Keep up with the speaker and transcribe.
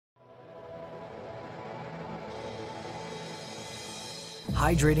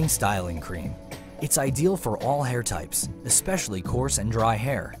Hydrating Styling Cream. It's ideal for all hair types, especially coarse and dry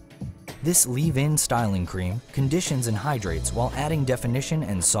hair. This leave-in styling cream conditions and hydrates while adding definition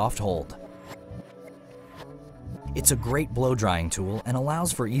and soft hold. It's a great blow-drying tool and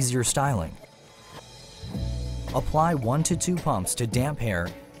allows for easier styling. Apply 1 to 2 pumps to damp hair.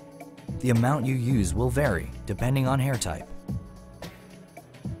 The amount you use will vary depending on hair type.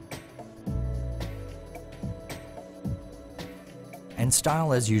 And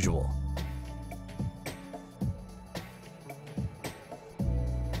style as usual.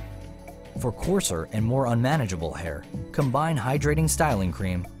 For coarser and more unmanageable hair, combine Hydrating Styling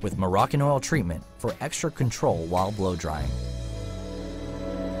Cream with Moroccanoil treatment for extra control while blow drying.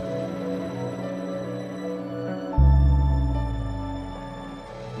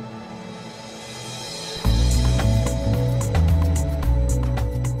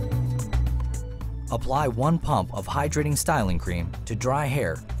 Apply 1 pump of Hydrating Styling Cream to dry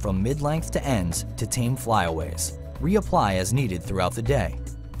hair from mid-length to ends to tame flyaways. Reapply as needed throughout the day.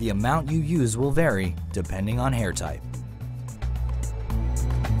 The amount you use will vary depending on hair type.